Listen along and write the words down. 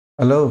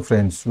Hello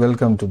friends,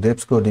 welcome to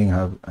Dev's Coding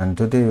Hub, and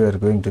today we are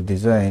going to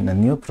design a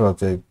new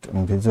project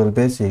in Visual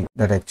Basic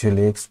that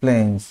actually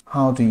explains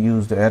how to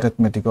use the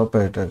arithmetic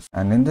operators.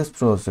 And in this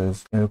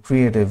process, we'll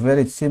create a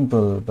very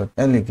simple but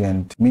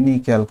elegant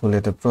mini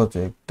calculator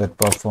project that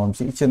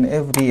performs each and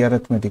every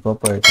arithmetic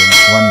operator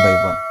one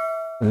by one.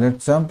 So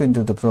let's jump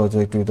into the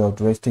project without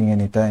wasting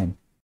any time.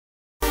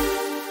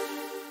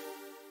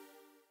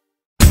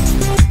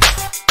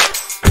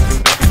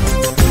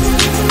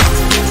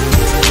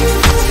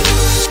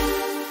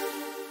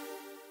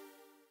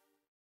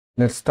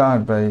 Let's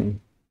start by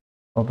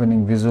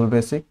opening Visual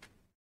Basic.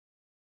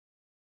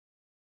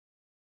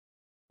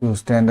 Use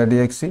standard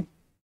exe.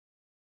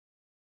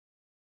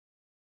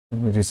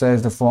 We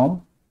resize the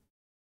form.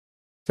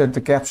 Set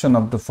the caption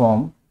of the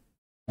form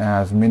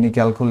as mini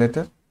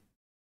calculator.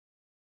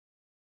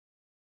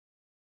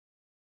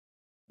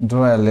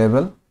 Draw a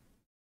label.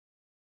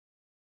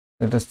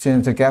 Let us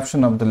change the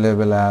caption of the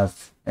label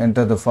as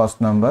enter the first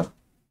number.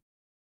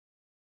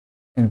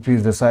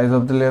 Increase the size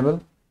of the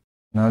label.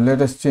 Now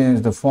let us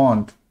change the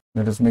font.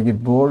 Let us make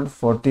it bold,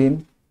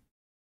 14,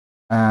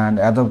 and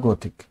Adobe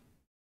Gothic.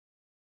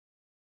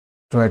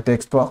 Draw a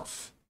text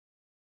box.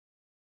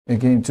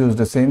 Again choose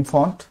the same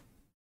font.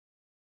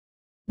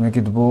 Make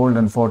it bold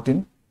and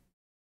 14.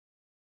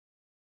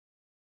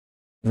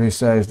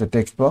 Resize the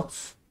text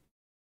box.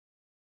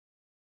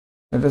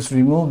 Let us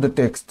remove the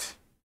text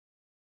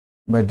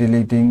by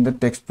deleting the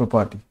text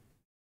property.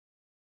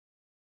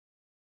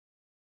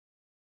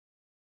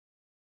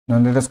 Now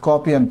let us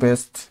copy and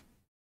paste.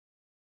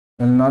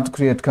 Will not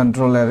create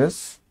control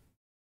errors,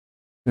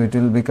 so it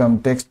will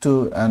become text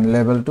 2 and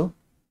label 2.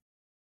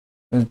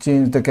 We'll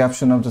change the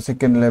caption of the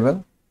second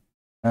label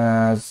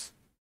as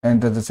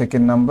enter the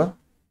second number.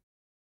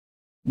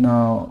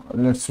 Now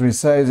let's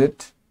resize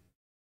it.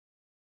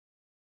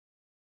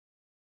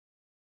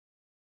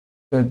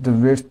 Set the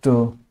width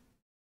to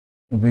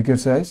a bigger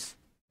size.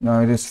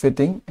 Now it is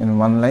fitting in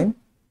one line.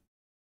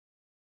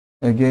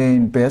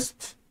 Again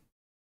paste.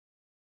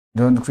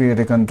 Don't create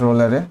a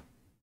control array.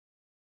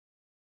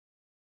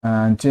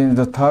 And change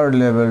the third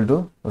label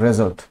to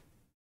result.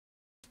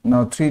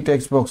 Now 3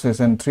 text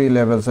boxes and 3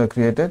 labels are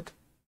created.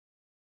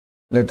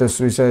 Let us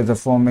resize the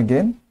form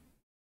again.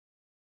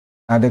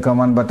 Add a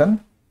command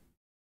button.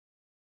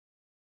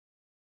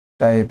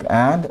 Type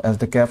add as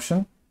the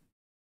caption.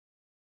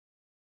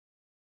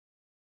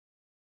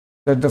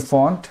 Set the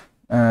font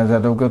as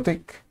Adobe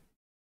Gothic.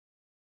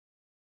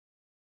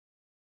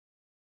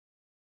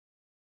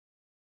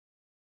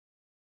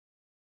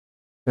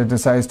 Set the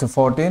size to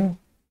 14.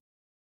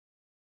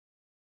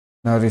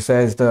 Now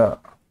resize the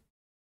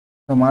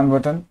command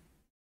button,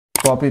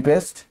 copy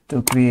paste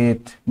to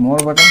create more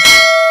buttons.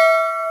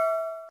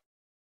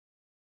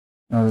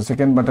 Now the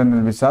second button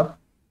will be sub.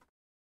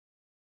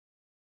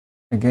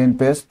 Again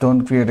paste,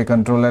 don't create a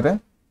control array.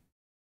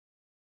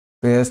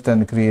 Paste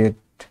and create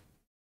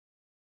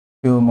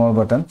few more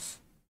buttons.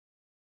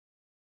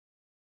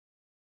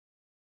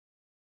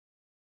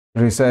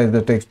 Resize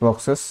the text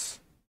boxes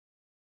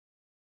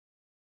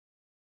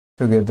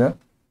together.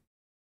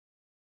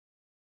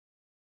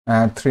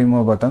 Add 3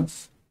 more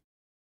buttons.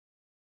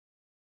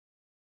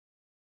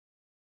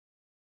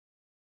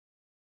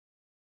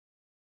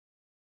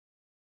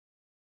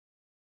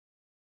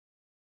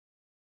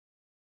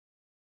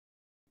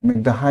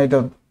 Make the height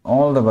of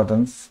all the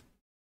buttons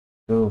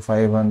to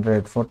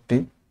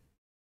 540.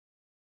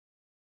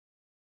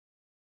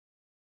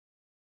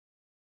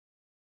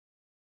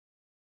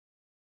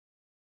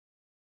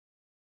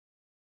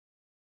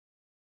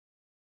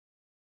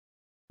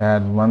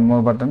 Add 1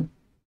 more button.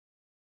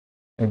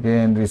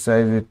 Again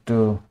resize it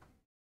to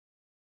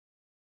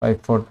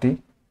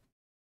 540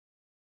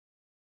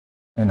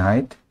 in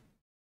height.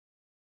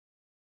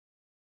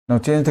 Now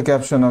change the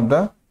caption of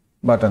the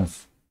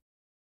buttons.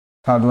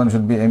 Third one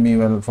should be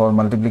MEL for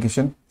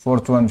multiplication.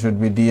 Fourth one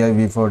should be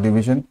DIV for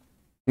division.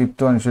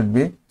 Fifth one should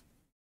be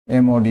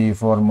MOD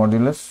for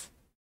modulus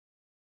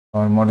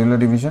or modular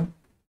division.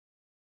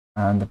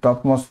 And the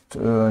topmost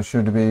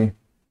should be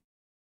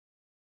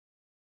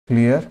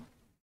clear,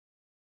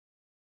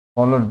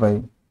 followed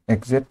by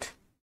exit,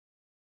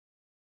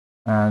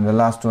 and the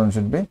last one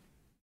should be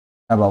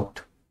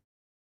about.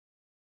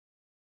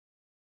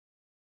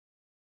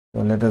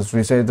 So let us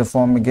resize the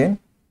form again.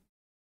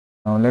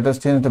 Now let us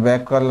change the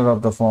back color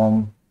of the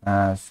form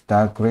as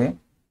dark gray.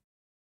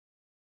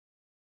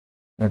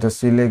 Let us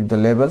select the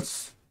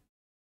labels.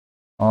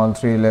 All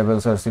 3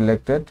 labels are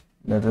selected.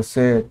 Let us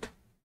set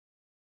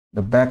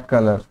the back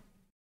color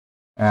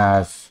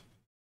as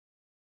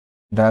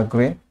dark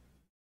gray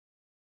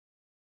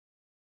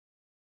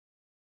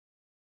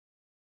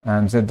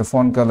and set the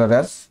font color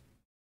as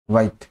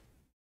white.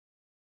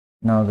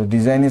 Now the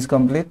design is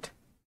complete.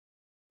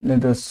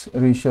 Let us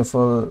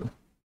reshuffle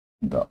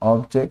the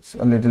objects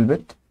a little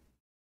bit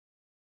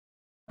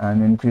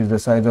and increase the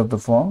size of the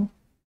form.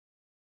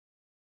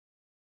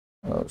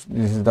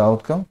 This is the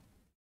outcome.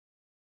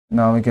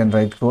 Now we can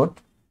write code.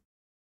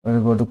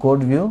 We'll go to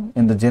code view.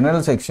 In the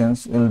general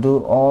sections, we'll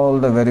do all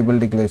the variable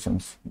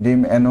declarations.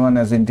 Dim n1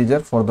 as integer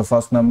for the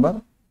first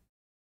number,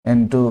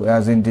 n2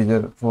 as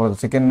integer for the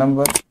second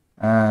number,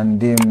 and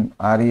dim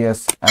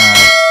res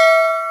as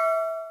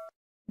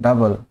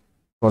double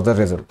for the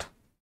result.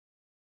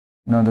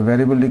 Now the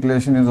variable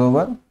declaration is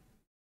over.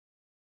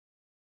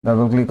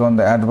 Double click on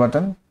the add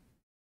button.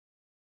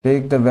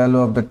 Take the value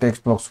of the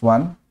text box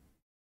 1,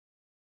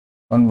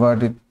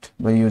 convert it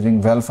by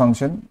using val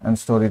function and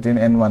store it in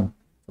n1.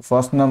 The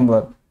first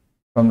number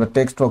from the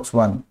text box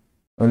 1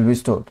 will be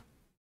stored.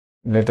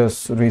 Let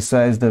us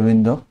resize the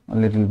window a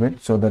little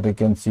bit so that we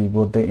can see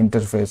both the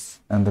interface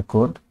and the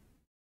code.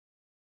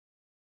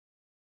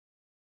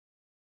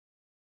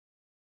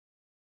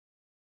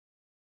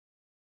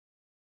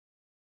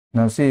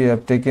 Now see, I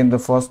have taken the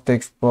first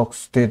text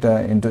box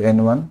data into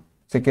n1.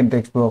 Second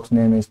text box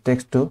name is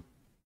text2.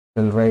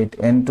 We'll write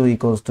n2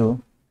 equals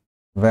to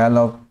val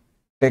of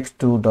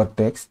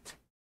text2.text.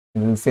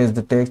 We will fetch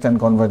the text and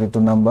convert it to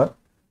number.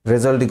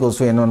 Result equals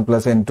to n1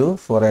 plus n2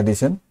 for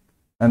addition.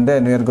 And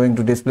then we are going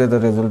to display the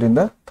result in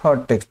the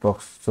third text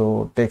box.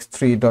 So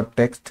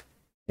text3.text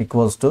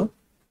equals to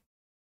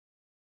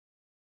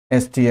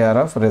str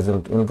of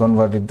result. We will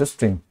convert it to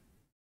string.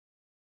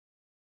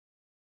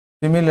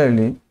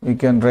 Similarly, we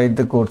can write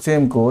the code,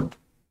 same code,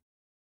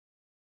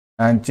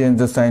 and change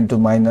the sign to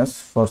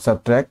minus for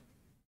subtract.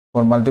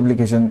 For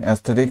multiplication,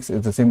 asterisk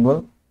is the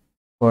symbol.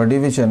 For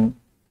division,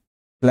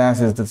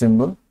 slash is the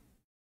symbol.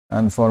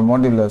 And for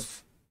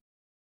modulus,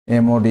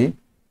 mod is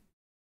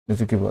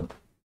the keyword.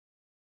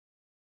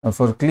 Now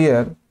for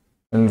clear,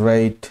 we'll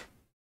write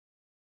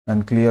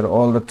and clear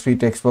all the three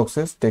text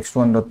boxes.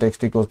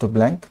 Text1.text equals to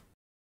blank,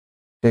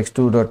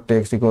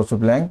 text2.text equals to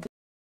blank,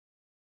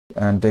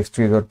 and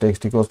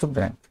text3.text equals to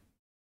blank.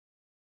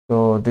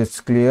 So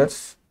this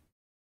clears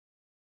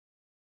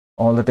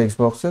all the text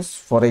boxes.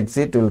 For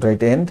exit, we'll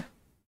write end,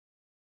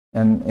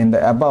 and in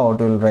the about,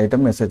 we'll write a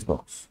message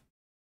box.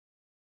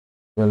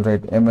 We'll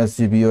write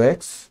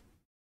msgbox,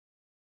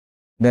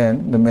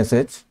 then the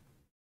message,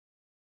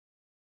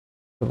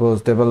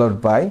 suppose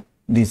developed by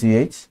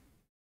DCH.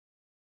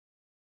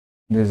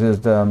 This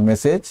is the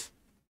message,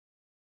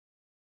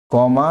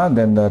 comma,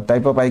 then the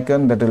type of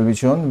icon that will be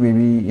shown,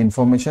 VB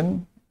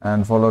information,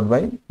 and followed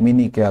by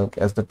mini calc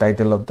as the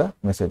title of the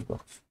message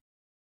box.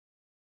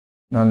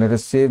 Now let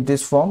us save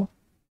this form.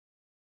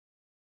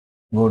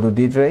 Go to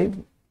D drive,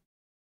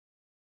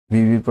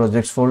 VB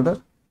projects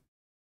folder.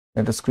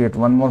 Let us create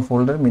one more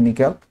folder, mini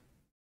calc.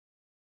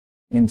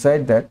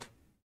 Inside that,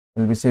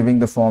 we'll be saving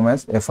the form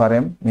as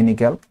FRM mini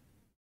calc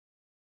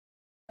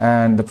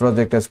and the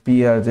project as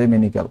PRJ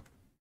mini calc.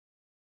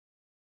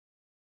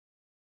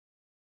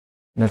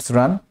 Let's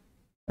run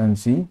and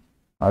see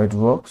how it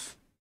works.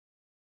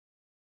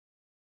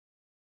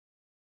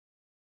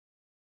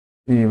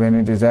 See, when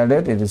it is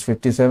added, it is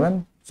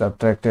 57,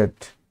 subtracted,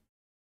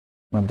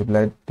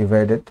 multiplied,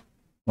 divided,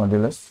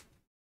 modulus.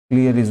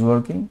 Clear is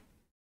working.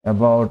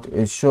 About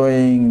is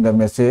showing the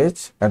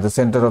message at the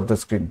center of the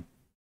screen,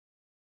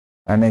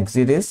 and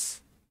exit is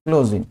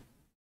closing.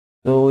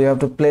 So we have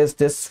to place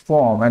this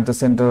form at the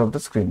center of the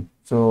screen.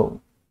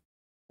 So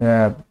we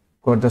have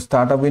got the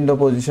startup window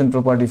position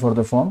property for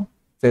the form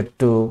set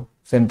to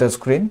center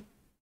screen.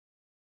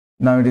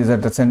 Now it is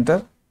at the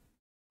center,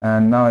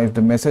 and now if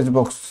the message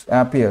box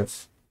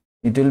appears,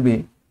 it will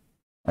be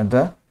at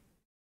the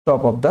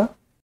top of the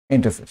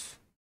interface.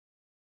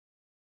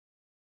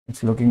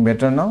 It's looking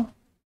better now.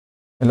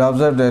 You'll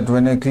observe that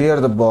when I clear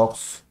the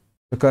box,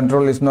 the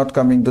control is not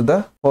coming to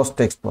the first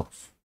text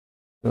box.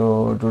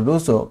 So to do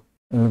so,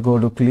 we'll go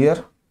to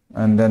clear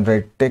and then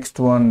write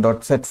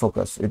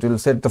text1.setFocus. It will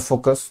set the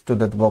focus to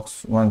that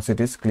box once it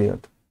is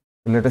cleared.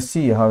 So let us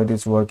see how it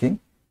is working.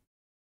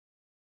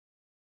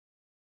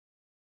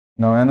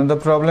 Now another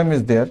problem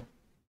is there.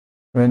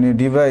 When you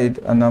divide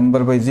a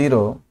number by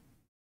 0,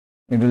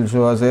 it will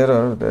show us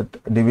error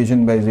that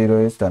division by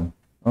 0 is done.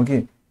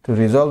 Okay, to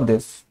resolve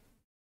this,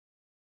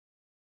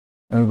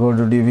 I'll go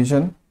to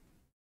division.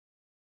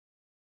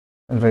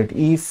 I'll write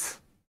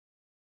if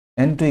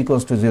n2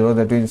 equals to 0,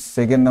 that means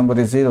second number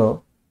is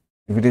 0.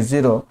 If it is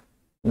 0,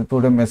 we'll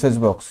put a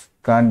message box,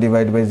 can't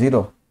divide by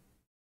 0.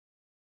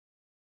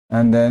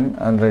 And then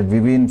I'll write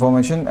VB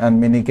information and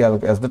mini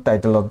calc as the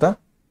title of the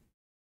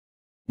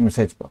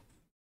message box.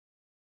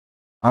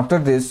 After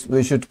this,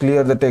 we should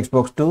clear the text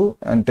box 2,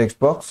 and text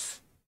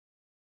box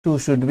 2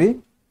 should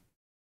be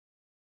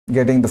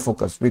getting the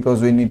focus because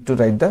we need to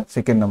write the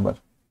second number.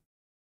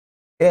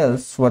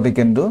 Else, what we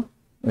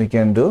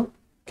can do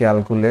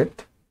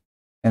calculate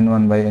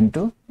n1 by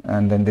n2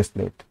 and then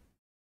display it.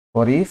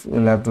 For if,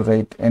 we'll have to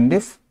write end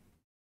if,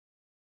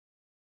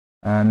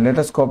 and let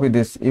us copy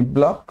this if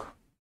block.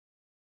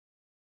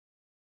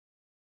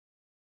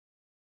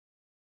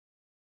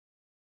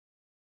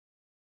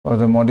 For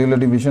the modular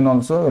division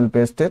also, we'll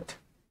paste it,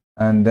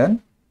 and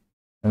then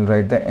we'll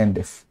write the end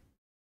if.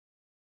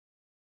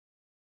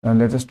 Now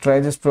let us try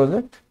this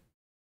project.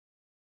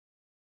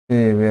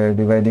 Say we are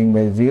dividing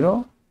by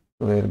 0,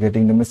 so we are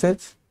getting the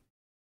message.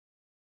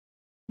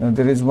 Now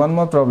there is one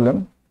more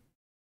problem.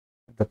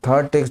 The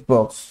third text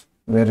box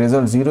where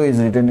result 0 is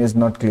written is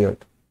not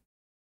cleared.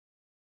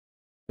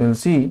 We'll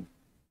see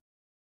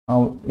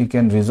how we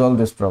can resolve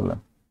this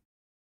problem.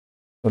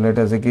 So let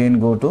us again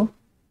go to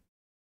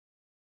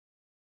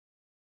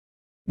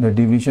the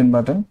division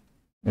button.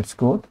 Let's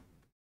code.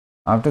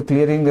 After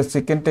clearing the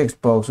second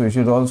text box, we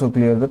should also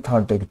clear the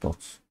third text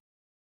box.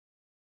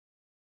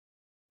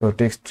 So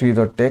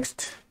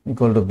text3.text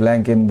equal to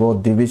blank in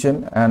both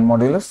division and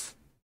modulus.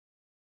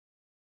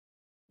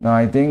 Now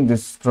I think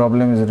this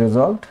problem is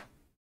resolved.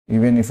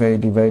 Even if I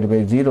divide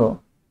by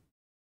 0,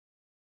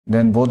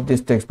 then both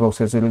these text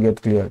boxes will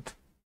get cleared.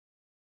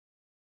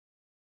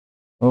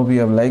 Hope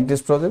you have liked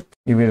this project.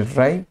 Give it a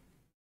try.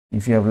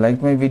 If you have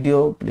liked my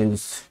video,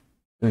 please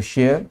do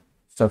share,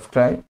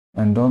 subscribe,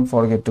 and don't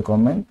forget to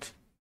comment.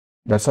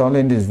 That's all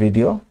in this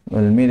video.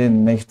 We'll meet in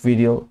the next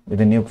video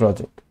with a new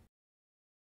project.